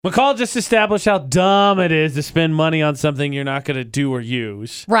McCall just established how dumb it is to spend money on something you're not going to do or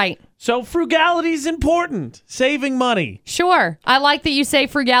use. Right. So frugality is important. Saving money. Sure. I like that you say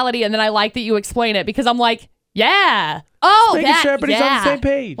frugality, and then I like that you explain it because I'm like, yeah. Oh, making sure everybody's on the same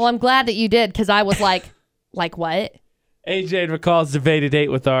page. Well, I'm glad that you did because I was like what? AJ and McCall's debate at 8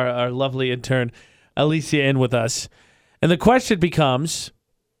 with our lovely intern, Alicia, in with us. And the question becomes,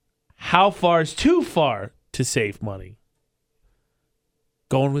 how far is too far to save money?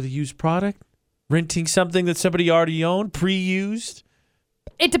 Going with a used product? Renting something that somebody already owned, pre-used?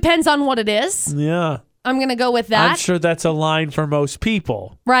 It depends on what it is. Yeah. I'm going to go with that. I'm sure that's a line for most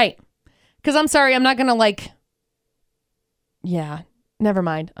people. Right. Because I'm sorry, I'm not going to yeah, never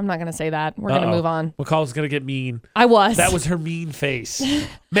mind. I'm not going to say that. We're going to move on. McCall's going to get mean. I was. That was her mean face.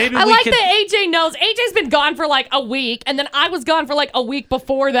 Maybe I like that AJ knows. AJ's been gone for like a week, and then I was gone for like a week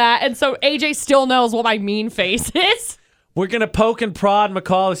before that, and so AJ still knows what my mean face is. We're going to poke and prod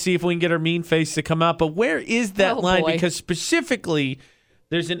McCall to see if we can get her mean face to come out. But where is that line? Boy. Because specifically,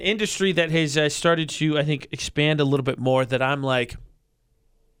 there's an industry that has started to, I think, expand a little bit more that I'm like,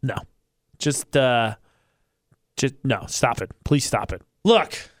 no. Just no, stop it. Please stop it.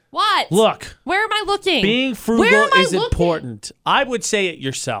 Look. What? Look. Where am I looking? Being frugal is important. I would say it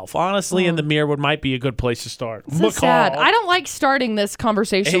yourself. Honestly, in the mirror might be a good place to start. So sad. I don't like starting this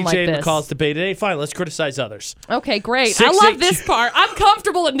conversation AJ like this. and McCall's debate today. Fine, let's criticize others. Okay, great. I love this part. I'm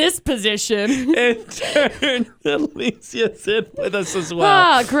comfortable in this position. Intern Alicia's in with us as well.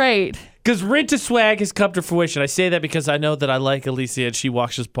 Ah, great. Because Rent-A-Swag has come to fruition. I say that because I know that I like Alicia and she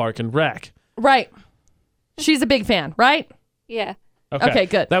watches Park and Rec. Right. She's a big fan, right? Yeah. Okay,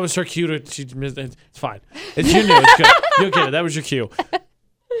 good. That was her cue to. It's fine. You knew. It's good. You'll get it. That was your cue.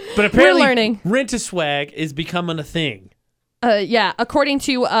 But apparently, we're learning. Rent-A-Swag is becoming a thing. Yeah, according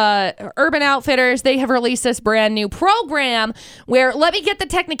to Urban Outfitters, they have released this brand new program where, let me get the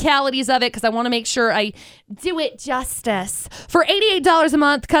technicalities of it because I want to make sure I do it justice. For $88 a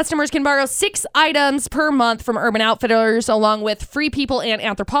month, customers can borrow 6 items per month from Urban Outfitters, along with Free People and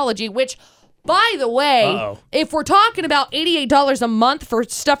Anthropologie, which, by the way, if we're talking about $88 a month for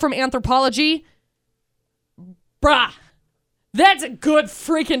stuff from Anthropologie, bruh. That's a good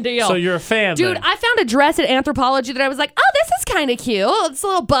freaking deal. So you're a fan, dude. then. I found a dress at Anthropologie that I was like, oh, this is kind of cute. It's a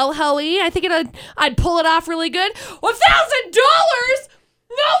little boho-y. I think I'd pull it off really good. $1,000? No,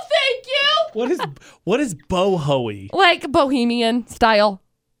 thank you. What is boho-y? Like bohemian style.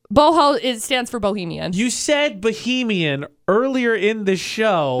 Boho stands for bohemian. You said bohemian earlier in the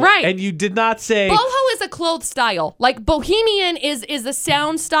show, right? And you did not say boho is a clothes style. Like bohemian is a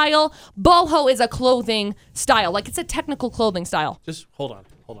sound style. Boho is a clothing style. Like it's a technical clothing style. Just hold on.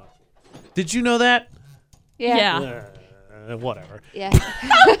 Did you know that? Yeah. Whatever. Yeah.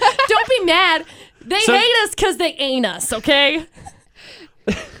 Don't be mad. They hate us because they ain't us. Okay.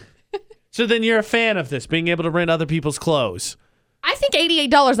 So then you're a fan of this, being able to rent other people's clothes. I think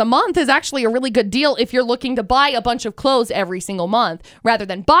 $88 a month is actually a really good deal if you're looking to buy a bunch of clothes every single month. Rather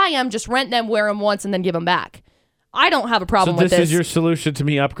than buy them, just rent them, wear them once, and then give them back. I don't have a problem with this. So this is your solution to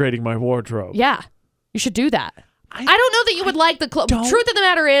me upgrading my wardrobe. Yeah. You should do that. I don't know that you would like the clothes. Truth of the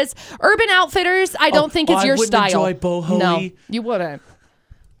matter is, Urban Outfitters, I don't think is your style. I wouldn't enjoy boho-y. No, you wouldn't.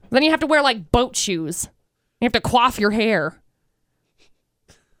 Then you have to wear like boat shoes. You have to coif your hair.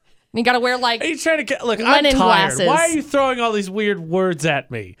 You got to wear like. Are you trying to get? Look, linen I'm tired. glasses. Why are you throwing all these weird words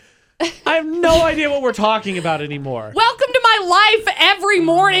at me? I have no idea what we're talking about anymore. Welcome to my life every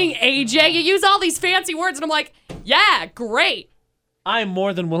morning, AJ. You use all these fancy words, and I'm like, yeah, great. I'm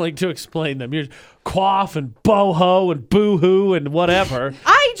more than willing to explain them. You're quaff and boho and boohoo and whatever.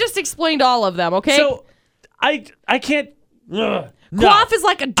 I just explained all of them, okay? So I can't. Quaff is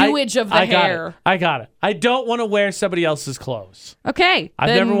like a doage of the hair. I got it. I don't want to wear somebody else's clothes. Okay. I've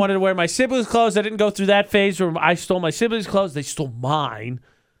never wanted to wear my siblings' clothes. I didn't go through that phase where I stole my siblings' clothes. They stole mine.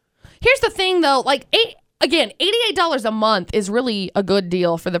 Here's the thing, though. Like, $88 a month is really a good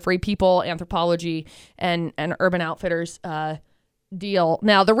deal for the Free People, Anthropologie, and Urban Outfitters deal.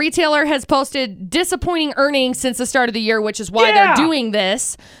 Now, the retailer has posted disappointing earnings since the start of the year, which is why they're doing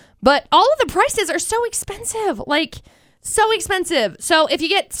this. But all of the prices are so expensive. Like, so expensive. So if you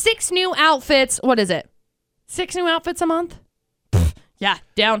get 6 new outfits, what is it? 6 new outfits a month? Yeah,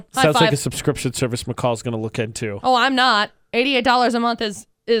 down. High Sounds five. like a subscription service McCall's going to look into. Oh, I'm not. $88 a month is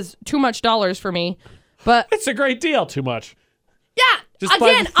too much dollars for me. But it's a great deal. Too much. Yeah.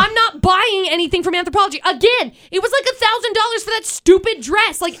 Again, I'm not buying anything from Anthropologie. Again, it was like $1,000 for that stupid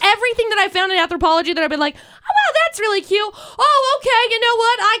dress. Like everything that I found in Anthropologie that I've been like, oh, wow, that's really cute. Oh, okay. You know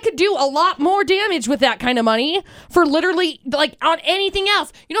what? I could do a lot more damage with that kind of money for literally like on anything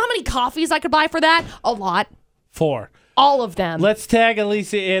else. You know how many coffees I could buy for that? A lot. 4. All of them. Let's tag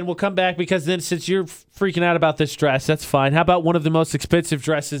Alicia in. We'll come back because then since you're freaking out about this dress, that's fine. How about one of the most expensive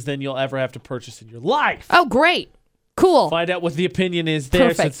dresses then you'll ever have to purchase in your life? Oh, great. Cool. Find out what the opinion is there.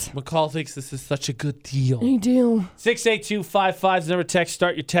 Perfect. Since McCall thinks this is such a good deal. I do. 68255's number text.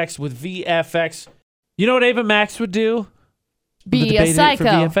 Start your text with VFX. You know what Ava Max would do? Be a psycho. For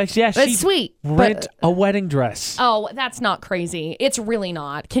VFX? Yeah, It's she'd sweet. rent a wedding dress. Oh, that's not crazy. It's really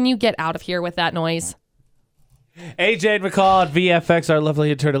not. Can you get out of here with that noise? AJ and McCall at VFX. Our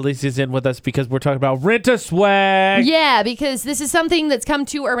lovely intern Alicia's in with us because we're talking about rent-a-swag. Yeah, because this is something that's come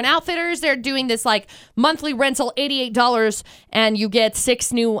to Urban Outfitters. They're doing this like monthly rental, $88, and you get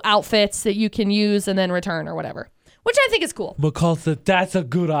 6 new outfits that you can use and then return or whatever, which I think is cool. McCall said, that's a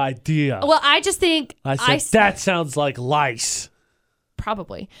good idea. Well, I just think... I said, that sounds like lice.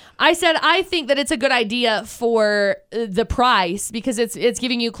 Probably. I said, I think that it's a good idea for the price because it's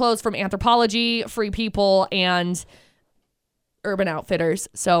giving you clothes from Anthropologie, Free People, and Urban Outfitters.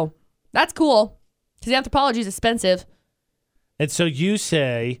 So that's cool because Anthropologie is expensive. And so you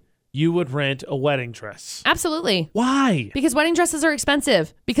say you would rent a wedding dress. Absolutely. Why? Because wedding dresses are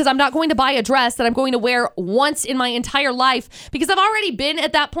expensive. Because I'm not going to buy a dress that I'm going to wear once in my entire life. Because I've already been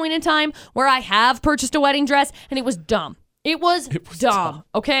at that point in time where I have purchased a wedding dress and it was dumb. It was dumb,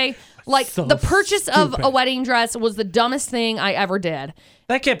 okay? Like, so the purchase of stupid. a wedding dress was the dumbest thing I ever did.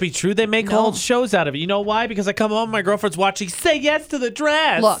 That can't be true. They make whole shows out of it. You know why? Because I come home, my girlfriend's watching Say Yes to the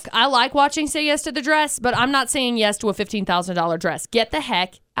Dress. Look, I like watching Say Yes to the Dress, but I'm not saying yes to a $15,000 dress. Get the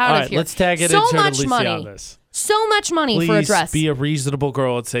heck out of here. Let's tag it so into much Alicia money. on this. So much money Please for a dress. be a reasonable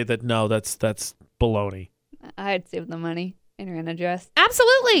girl and say that, no, that's baloney. I'd save the money and rent a dress.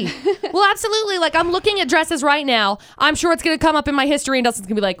 Absolutely. Well, absolutely. Like, I'm looking at dresses right now. I'm sure it's going to come up in my history and Dustin's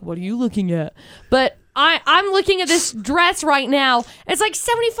going to be like, what are you looking at? But I'm looking at this dress right now. It's like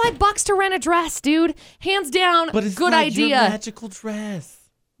 $75 to rent a dress, dude. Hands down, But it's good not idea. your magical dress.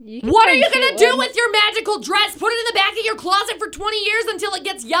 What are you going to do with your magical dress? Put it in the back of your closet for 20 years until it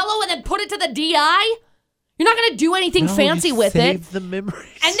gets yellow and then put it to the DI? You're not going to do anything fancy with it. Save the memories.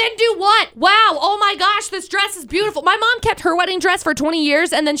 And then do what? Wow, oh my gosh, this dress is beautiful. My mom kept her wedding dress for 20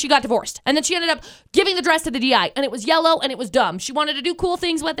 years and then she got divorced. And then she ended up giving the dress to the DI and it was yellow and it was dumb. She wanted to do cool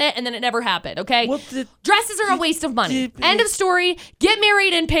things with it and then it never happened, okay? Dresses are a waste of money. End of story. Get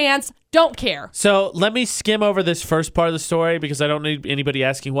married in pants. Don't care. So let me skim over this first part of the story because I don't need anybody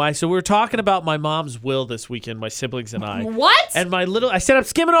asking why. So we were talking about my mom's will this weekend, my siblings and I. What? And I said I'm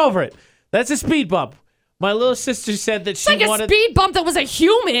skimming over it. That's a speed bump. My little sister said that she wanted... It's like a speed bump that was a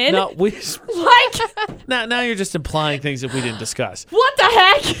human. No, Like... now you're just implying things that we didn't discuss. What the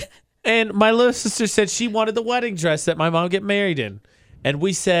heck? And my little sister said she wanted the wedding dress that my mom get married in. And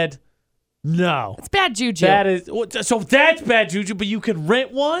we said, no. It's bad juju. So that's bad juju, but you can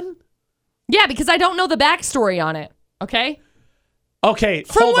rent one? Yeah, because I don't know the backstory on it, okay? Okay,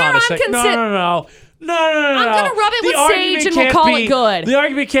 From hold where on a I'm second. No. I'm going to rub it with sage and we'll call it good. The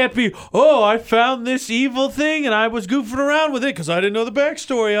argument can't be, oh, I found this evil thing and I was goofing around with it because I didn't know the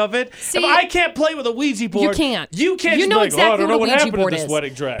backstory of it. See, if I can't play with a Ouija board, you can't. You can't You just know be like, exactly I don't know what what a Ouija happened to board this is.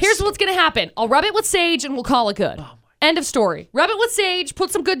 wedding dress. Here's what's going to happen. I'll rub it with sage and we'll call it good. End of story. Rub it with sage, put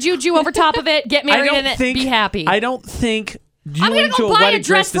some good juju over top of it, get married in it, be happy. I don't think I'm gonna to go a buy a wedding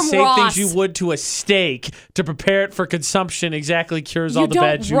dress dress the from same Ross. things you would to a steak to prepare it for consumption exactly cures all the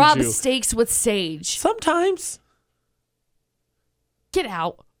bad juju. You don't rub steaks with sage. Sometimes. Get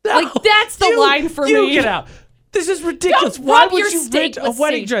out. No, like, that's the line for me. You get out. This is ridiculous. Don't Why rub would your you steak rent a with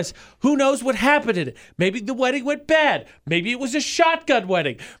wedding sage. dress? Who knows what happened in it? Maybe the wedding went bad. Maybe it was a shotgun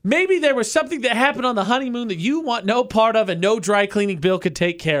wedding. Maybe there was something that happened on the honeymoon that you want no part of and no dry cleaning bill could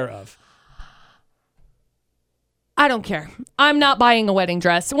take care of. I don't care. I'm not buying a wedding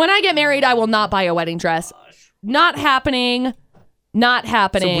dress. When I get married, I will not buy a wedding dress. Not happening. Not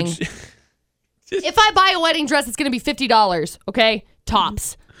happening. If I buy a wedding dress, it's going to be $50, okay?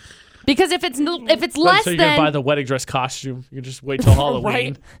 Tops. Because if it's less so you're than... going to buy the wedding dress costume. You can just wait till Halloween.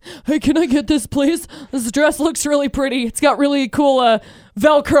 Right. Hey, can I get this, please? This dress looks really pretty. It's got really cool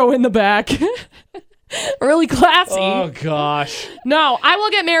Velcro in the back. Really classy. Oh, gosh. No, I will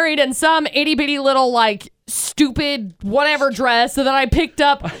get married in some itty-bitty little, like, stupid whatever dress that I picked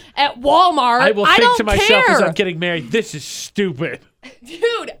up at Walmart. I will think to myself care. as I'm getting married, this is stupid.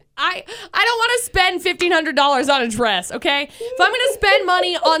 Dude, I don't want to spend $1,500 on a dress, okay? If I'm going to spend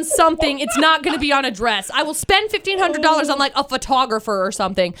money on something, it's not going to be on a dress. I will spend $1,500 on, like, a photographer or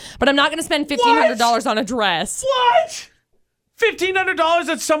something, but I'm not going to spend $1,500 on a dress. What? $1,500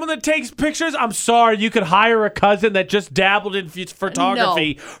 on someone that takes pictures? I'm sorry, you could hire a cousin that just dabbled in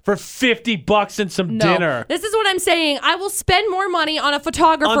photography for $50 and some dinner. This is what I'm saying. I will spend more money on a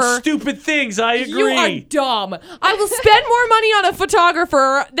photographer. On stupid things, I agree. You are dumb. I will spend more money on a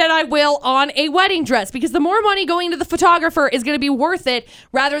photographer than I will on a wedding dress because the more money going to the photographer is going to be worth it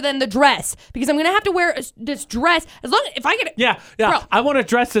rather than the dress because I'm going to have to wear this dress if I get Yeah. Bro. I want a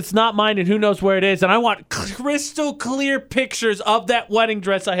dress that's not mine and who knows where it is, and I want crystal clear pictures of that wedding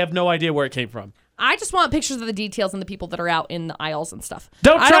dress. I have no idea where it came from. I just want pictures of the details and the people that are out in the aisles and stuff.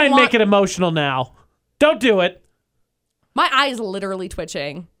 Don't try and make it emotional now. Don't do it. My eye is literally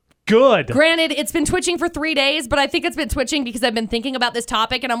twitching. Good. Granted, it's been twitching for 3 days, but I think it's been twitching because I've been thinking about this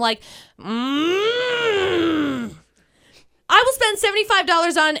topic and I'm like, I will spend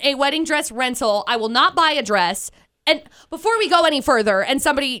 $75 on a wedding dress rental. I will not buy a dress. And before we go any further and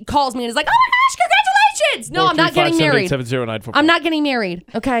somebody calls me and is like, oh my gosh, congratulations. No, I'm not getting married. I'm not getting married,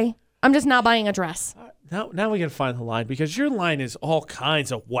 okay? I'm just not buying a dress. Now we got to find the line because your line is all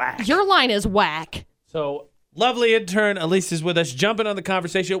kinds of whack. Your line is whack. So, lovely intern Elise is with us, jumping on the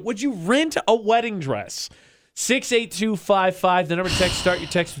conversation. Would you rent a wedding dress? 68255, the number to text, start your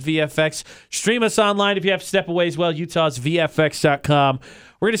text with VFX. Stream us online if you have to step away as well, utah's VFX.com.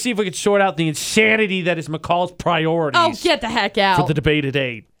 We're going to see if we can sort out the insanity that is McCall's priorities. Oh, get the heck out. For the debate at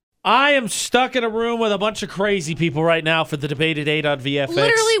 8. I am stuck in a room with a bunch of crazy people right now for the debate at 8 on VFX.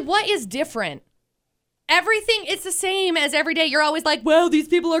 Literally, what is different? Everything is the same as every day. You're always like, well, these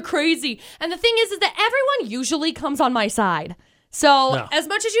people are crazy. And the thing is that everyone usually comes on my side. So as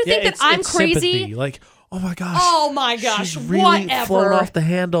much as you think that I'm crazy. Sympathy. Like, oh my gosh. She's really whatever. flown off the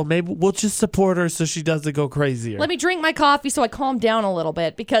handle. Maybe we'll just support her so she doesn't go crazier. Let me drink my coffee so I calm down a little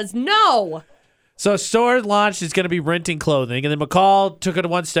bit because no. So store launched is going to be renting clothing. And then McCall took it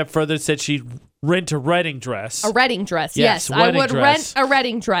one step further and said she'd rent a wedding dress. A wedding dress, yes. I would rent a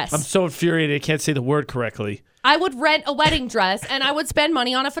wedding dress. I'm so infuriated I can't say the word correctly. I would rent a wedding dress and I would spend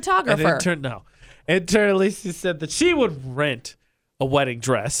money on a photographer. Intern Alicia said that she would rent a wedding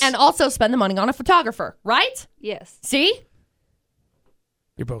dress. And also spend the money on a photographer, right? Yes. See?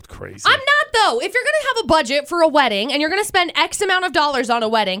 You're both crazy. I'm not, though. If you're going to have a budget for a wedding and you're going to spend X amount of dollars on a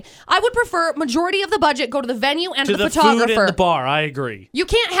wedding, I would prefer majority of the budget go to the venue and to the photographer. Food and the bar, I agree. You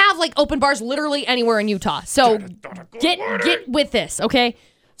can't have like open bars literally anywhere in Utah. So get with this, okay?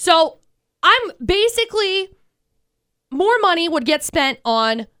 So I'm basically, more money would get spent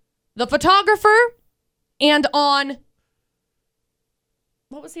on the photographer and on,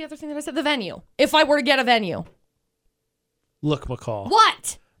 what was the other thing that I said? The venue. If I were to get a venue. Look, McCall.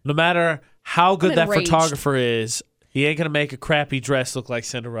 What? No matter how good that enraged. photographer is, he ain't going to make a crappy dress look like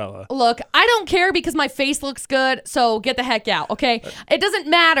Cinderella. Look, I don't care because my face looks good, so get the heck out, okay? It doesn't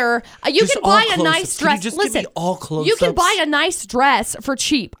matter. You can buy a nice dress. Can you just Listen, give me all close-ups? you can buy a nice dress for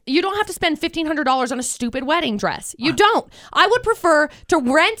cheap. You don't have to spend $1,500 on a stupid wedding dress. You don't. I would prefer to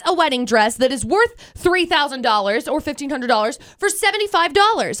rent a wedding dress that is worth $3,000 or $1,500 for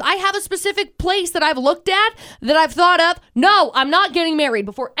 $75. I have a specific place that I've looked at, that I've thought of. No, I'm not getting married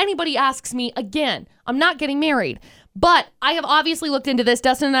before anybody asks me again. I'm not getting married. But I have obviously looked into this.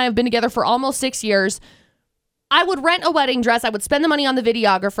 Dustin and I have been together for almost 6 years. I would rent a wedding dress. I would spend the money on the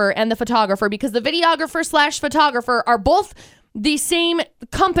videographer and the photographer because the videographer / photographer are both the same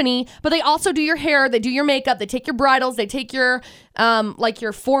company, but they also do your hair. They do your makeup. They take your bridals. They take your, like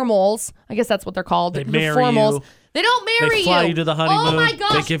your formals. I guess that's what they're called. They your marry formals. you. They don't marry you. They fly you to the honeymoon. Oh my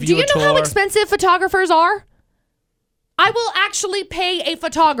gosh. They give do you you a know how tour. expensive photographers are? I will actually pay a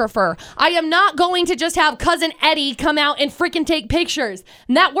photographer. I am not going to just have Cousin Eddie come out and freaking take pictures.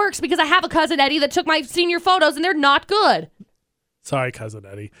 And that works because I have a Cousin Eddie that took my senior photos and they're not good. Sorry, Cousin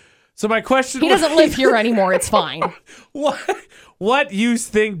Eddie. So my question He doesn't live here anymore. It's fine. What use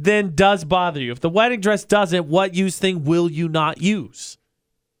thing then does bother you? If the wedding dress doesn't, what use thing will you not use?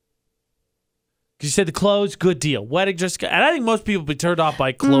 Because you said the clothes, good deal. Wedding dress, and I think most people be turned off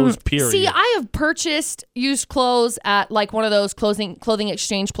by clothes, period. See, I have purchased used clothes at like one of those clothing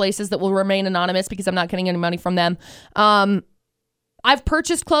exchange places that will remain anonymous because I'm not getting any money from them. I've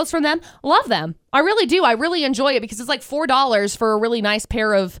purchased clothes from them. Love them. I really do. I really enjoy it because it's like $4 for a really nice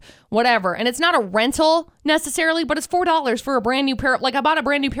pair of whatever. And it's not a rental necessarily, but it's $4 for a brand new pair. Like I bought a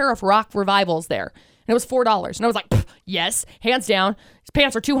brand new pair of Rock Revivals there. And it was $4. And I was like, yes, hands down. These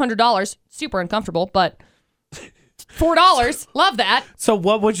pants are $200. Super uncomfortable, but $4. Love that. So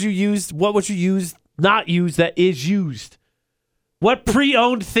what would you use? Not use that is used? What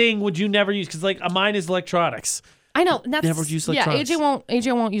pre-owned thing would you never use? Because like mine is electronics. I know. And that's, never use electronics. Yeah,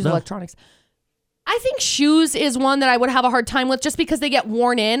 AJ won't use electronics. I think shoes is one that I would have a hard time with just because they get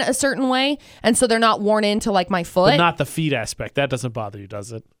worn in a certain way. And so they're not worn into like my foot. But not the feet aspect. That doesn't bother you,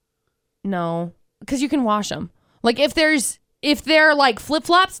 does it? No, because you can wash them. Like if they're like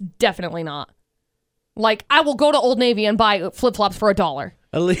flip-flops, definitely not. Like I will go to Old Navy and buy flip-flops for $1.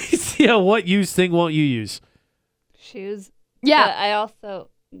 Alicia, what used thing won't you use? Shoes. Yeah. But I also,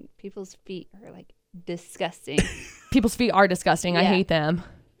 people's feet are like disgusting. People's feet are disgusting. I Yeah. hate them.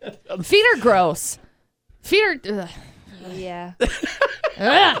 Feet are gross. Feet are... Ugh. Yeah.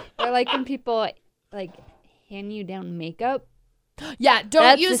 Ugh. Or like when people like hand you down makeup. Yeah, don't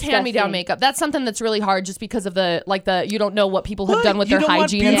That's use hand-me-down disgusting. makeup. That's something that's really hard just because of the you don't know what people have What? done with You their don't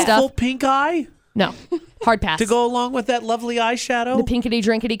hygiene want and beautiful stuff. pink eye No. Hard pass. to go along with that lovely eyeshadow? The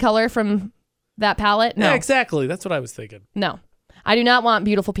pinkety-drinkety color from that palette? No. Yeah, exactly. That's what I was thinking. No. I do not want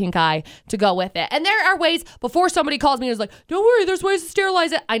beautiful pink eye to go with it. And there are ways, before somebody calls me and is like, don't worry, there's ways to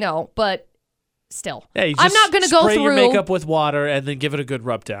sterilize it. I know, but still. Yeah, you I'm just not going to go spray through. your makeup with water and then give it a good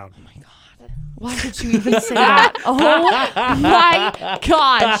rub down. Why did you even say that? Oh my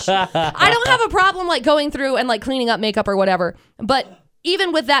gosh. I don't have a problem like going through and like cleaning up makeup or whatever. But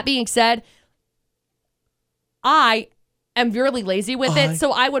even with that being said, I am really lazy with it.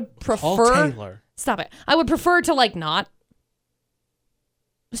 So I would Paul prefer. Taylor. Stop it. I would prefer to like not.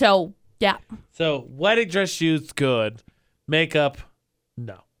 So, yeah. So wedding dress shoes, good. Makeup,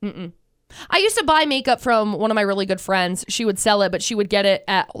 no. I used to buy makeup from one of my really good friends. She would sell it, but she would get it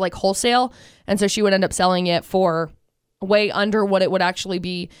at like wholesale. And so she would end up selling it for way under what it would actually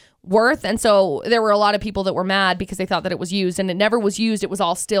be worth. And so there were a lot of people that were mad because they thought that it was used, and it never was used. It was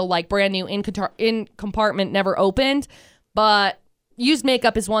all still like brand new in compartment, never opened. But used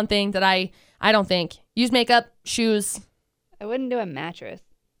makeup is one thing that I don't think. Used makeup, shoes. I wouldn't do a mattress.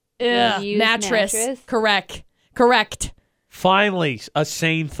 Ugh, Used mattress. mattress? Correct. Finally, a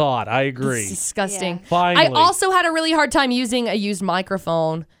sane thought. I agree. It's disgusting. Yeah. Finally. I also had a really hard time using a used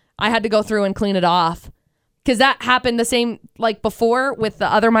microphone. I had to go through and clean it off because that happened the same like before with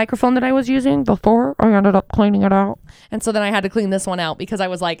the other microphone that I was using before. I ended up cleaning it out. And so then I had to clean this one out because I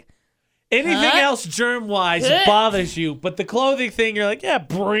was like, Anything else germ-wise bothers you, but the clothing thing, you're like, yeah,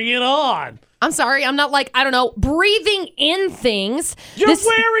 bring it on. I'm sorry. I'm not like, I don't know, breathing in things. You're This-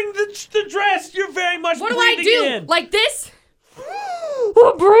 wearing the dress. You're very much What do I breathing do? in. Like this?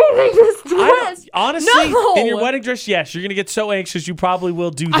 I'm breathing this I dress. don't- honestly, No. in your wedding dress, yes, you're going to get so anxious you probably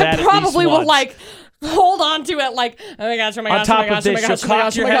will do that I at probably least will once. like hold on to it like, oh my gosh, oh my On gosh, top oh my gosh, of this, oh my gosh, you'll oh my cock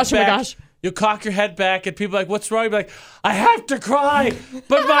gosh, oh your my head gosh, oh my back. gosh. You'll cock your head back, and people are like, what's wrong? You'll be like, I have to cry,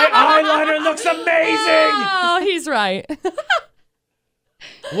 but my eyeliner looks amazing. Oh, he's right.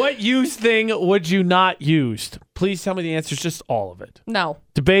 What used thing would you not use? Please tell me the answers, just all of it. No.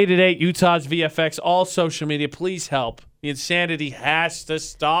 Debate at 8, Utah's VFX, all social media. Please help. The insanity has to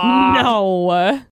stop. No.